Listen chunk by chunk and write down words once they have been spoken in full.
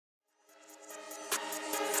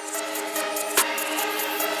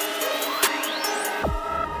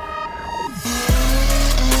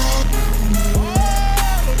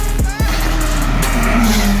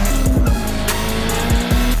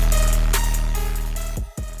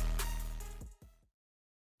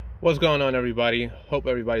What's going on, everybody? Hope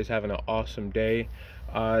everybody's having an awesome day.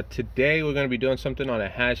 Today we're going to be doing something on a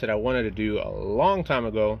hatch that I wanted to do a long time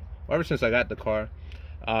ago, ever since I got the car.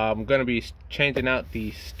 I'm going to be changing out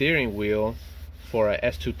the steering wheel for a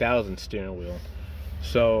S2000 steering wheel.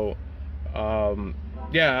 So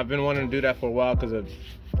yeah, I've been wanting to do that for a while because the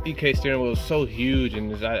EK steering wheel is so huge,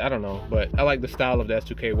 and I don't know, but I like the style of the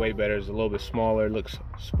S2K way better. It's a little bit smaller, looks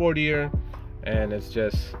sportier, and it's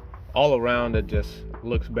just all around, it just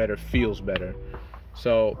looks better, feels better.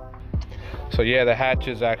 So yeah, the hatch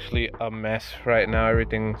is actually a mess right now.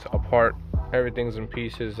 Everything's apart, everything's in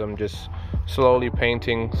pieces. I'm just slowly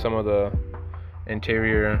painting some of the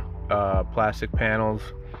interior plastic panels.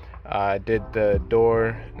 I did the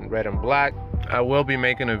door in red and black. I will be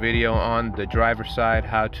making a video on the driver's side,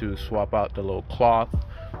 how to swap out the little cloth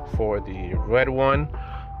for the red one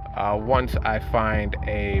once I find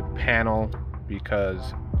a panel,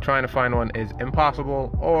 because trying to find one is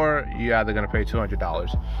impossible, or you're either going to pay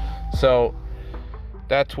 $200. So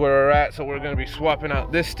that's where we're at. So we're going to be swapping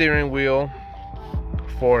out this steering wheel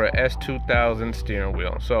for a S2000 steering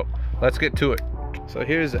wheel. So let's get to it. So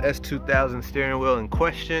here's the S2000 steering wheel in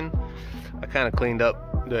question. I kind of cleaned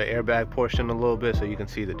up the airbag portion a little bit so you can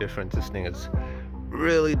see the difference. This thing is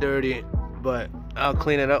really dirty, but I'll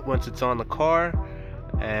clean it up once it's on the car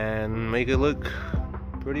and make it look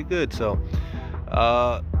pretty good. So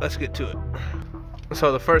let's get to it.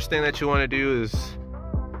 So the first thing that you want to do is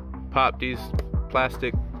pop these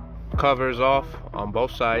plastic covers off on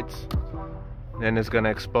both sides. Then it's going to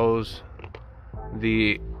expose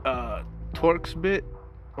the Torx bit,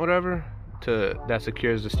 whatever, that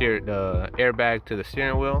secures the airbag to the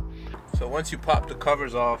steering wheel. So once you pop the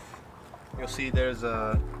covers off, you'll see there's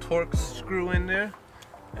a Torx screw in there,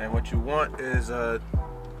 and what you want is a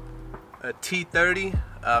T30.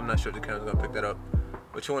 I'm not sure if the camera's gonna pick that up,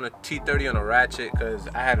 but you want a T30 on a ratchet, because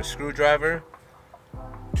I had a screwdriver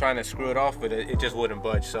trying to screw it off, but it just wouldn't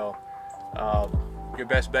budge. So your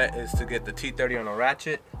best bet is to get the T30 on a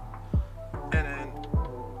ratchet and then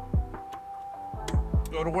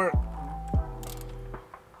go to work.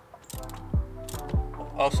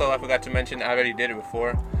 Also, I forgot to mention, I already did it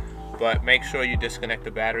before, but make sure you disconnect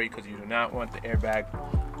the battery, because you do not want the airbag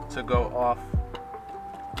to go off.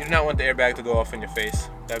 You do not want the airbag to go off in your face.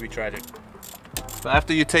 That'd be tragic. So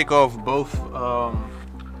after you take off both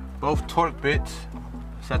torque bits,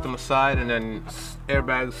 set them aside, and then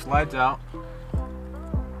airbag slides out.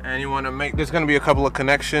 And you want to make, there's going to be a couple of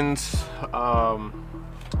connections.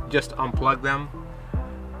 Just unplug them,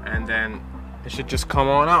 and then it should just come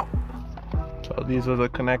on out. So these are the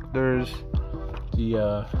connectors,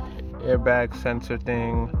 the airbag sensor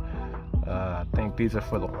thing. I think these are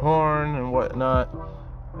for the horn and whatnot.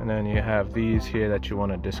 And then you have these here that you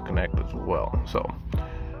want to disconnect as well. So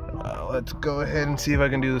let's go ahead and see if I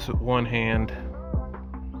can do this with one hand.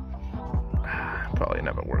 Probably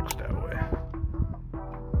never works that way.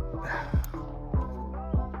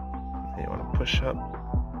 You want to push up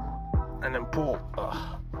and then pull.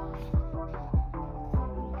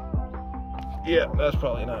 Yeah, that's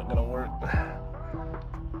probably not gonna work.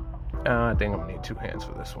 I think I'm gonna need two hands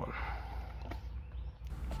for this one.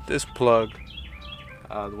 This plug,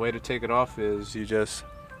 the way to take it off is you just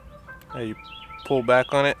you pull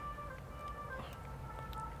back on it,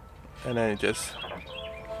 and then you just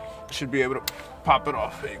should be able to pop it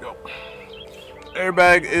off. There you go.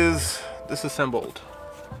 Airbag is disassembled.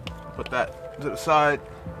 Put that to the side.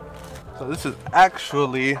 So this is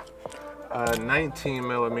actually a 19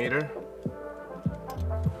 millimeter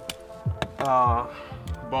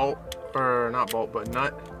bolt, or not bolt, but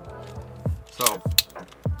nut. So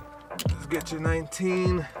let's get your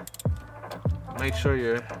 19. Make sure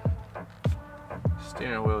your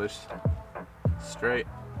steering wheel is straight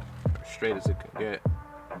as it can get.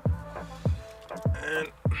 And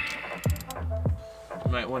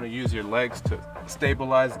you might want to use your legs to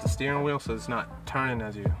stabilize the steering wheel so it's not turning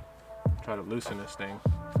as you try to loosen this thing.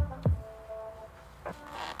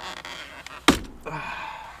 There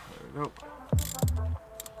we go.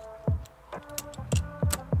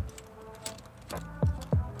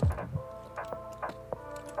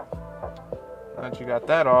 Now that you got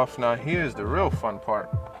that off, now here's the real fun part,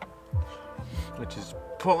 which is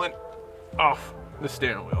pulling off the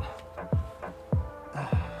steering wheel.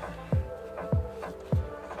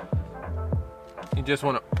 You just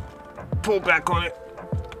want to pull back on it,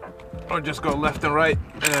 or just go left and right,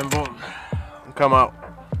 and then boom, come out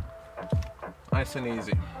nice and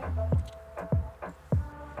easy.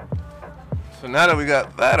 So now that we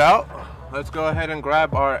got that out, let's go ahead and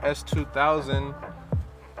grab our S2000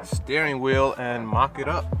 steering wheel and mock it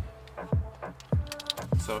up.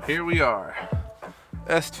 So here we are,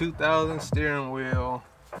 S2000 steering wheel.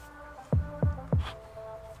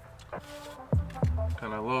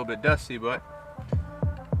 Kind of a little bit dusty, but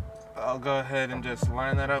I'll go ahead and just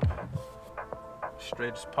line that up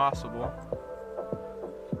straight as possible.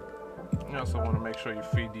 You also want to make sure you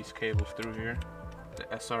feed these cables through here. The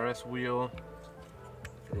SRS wheel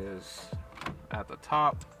is at the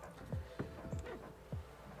top.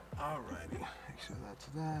 Alrighty, make sure that's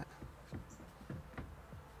that.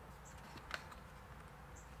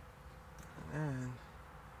 And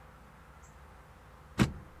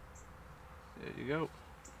there you go.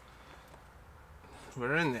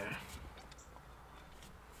 We're in there.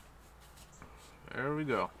 There we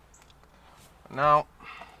go. Now,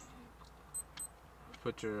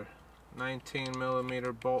 put your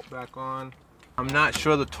 19mm bolt back on. I'm not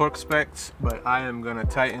sure the torque specs, but I am gonna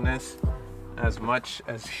tighten this as much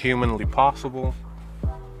as humanly possible.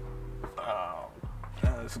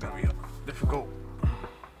 This is gonna be difficult.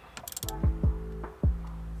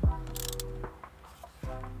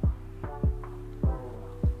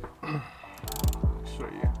 Make sure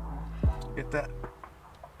you get that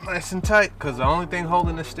nice and tight, because the only thing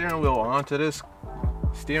holding the steering wheel onto this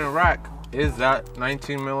steering rack is that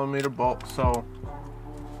 19mm bolt. So,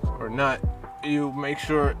 or nut, you make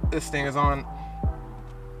sure this thing is on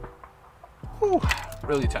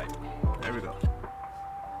really tight. There we go.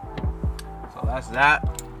 So that's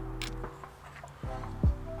that.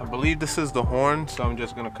 I believe this is the horn, so I'm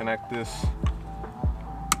just gonna connect this,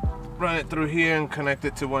 run it through here and connect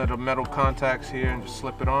it to one of the metal contacts here and just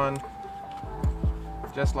slip it on,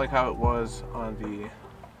 just like how it was on the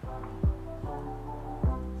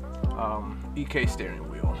EK steering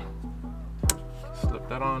wheel. Slip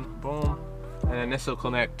that on, boom, and then this will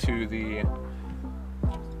connect to the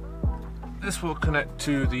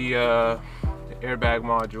airbag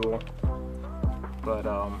module. But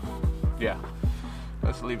yeah,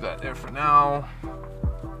 let's leave that there for now.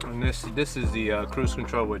 And this is the cruise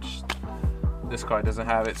control, which this car doesn't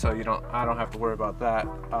have it, so I don't have to worry about that.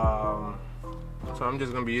 So I'm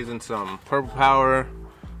just gonna be using some Purple Power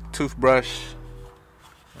toothbrush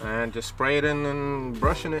and just spray it in and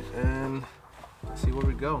brushing it and see where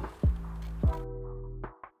we go.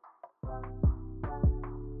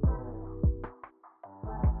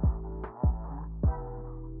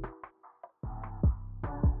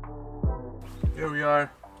 Here we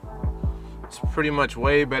are. It's pretty much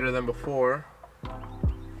way better than before.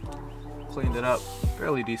 Cleaned it up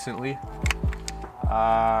fairly decently.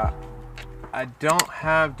 I don't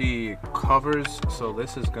have the covers, so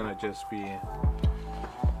this is gonna just be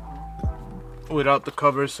without the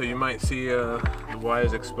covers, so you might see the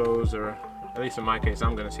wires exposed, or at least in my case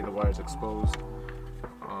I'm gonna see the wires exposed.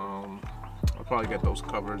 I'll probably get those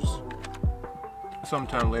covers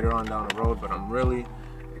sometime later on down the road, but I'm really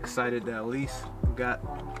excited that at least got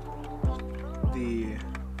the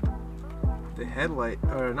headlight,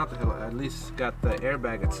 or not the headlight, at least got the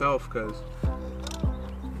airbag itself, because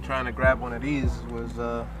trying to grab one of these was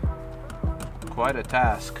quite a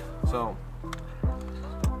task. So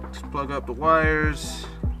let's plug up the wires.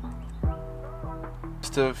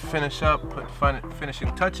 Just to finish up, put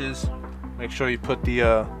finishing touches, make sure you put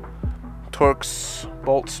the Torx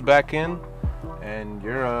bolts back in and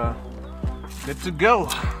you're good to go.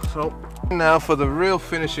 So now for the real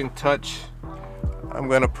finishing touch, I'm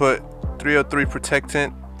gonna put 303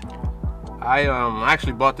 protectant. I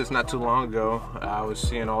actually bought this not too long ago. I was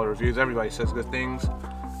seeing all the reviews, everybody says good things.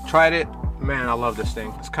 Tried it, man, I love this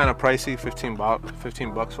thing. It's kind of pricey, 15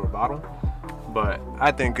 bucks for a bottle, but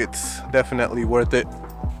I think it's definitely worth it.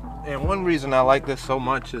 And one reason I like this so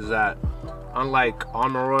much is that unlike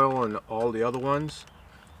Armor Oil and all the other ones,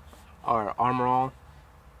 or Armor All,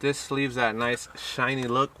 this leaves that nice shiny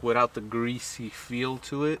look without the greasy feel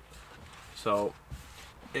to it. So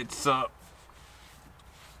it's a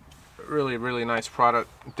really nice product.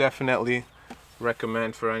 Definitely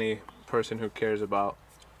recommend for any person who cares about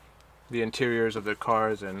the interiors of their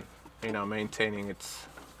cars and, you know, maintaining its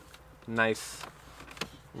nice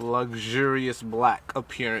luxurious black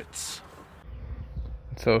appearance.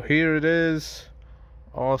 So here it is,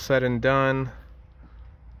 all said and done.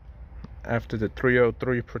 After the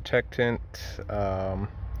 303 protectant,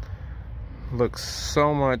 looks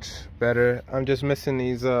so much better. I'm just missing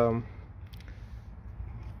these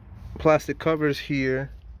plastic covers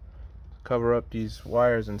here, cover up these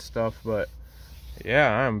wires and stuff, but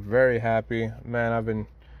yeah, I'm very happy, man. I've been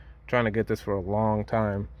trying to get this for a long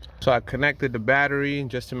time. So I connected the battery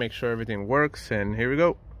just to make sure everything works, and here we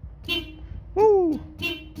go. Woo!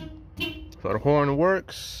 So the horn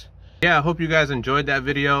works. Yeah, I hope you guys enjoyed that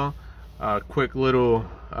video. Quick little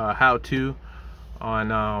how-to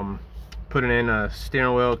on putting in a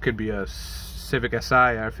steering wheel. It could be a Civic Si,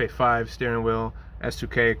 RFA5 steering wheel,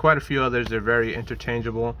 S2K, quite a few others. They're very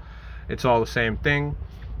interchangeable. It's all the same thing.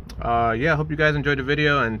 Yeah, I hope you guys enjoyed the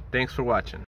video, and thanks for watching.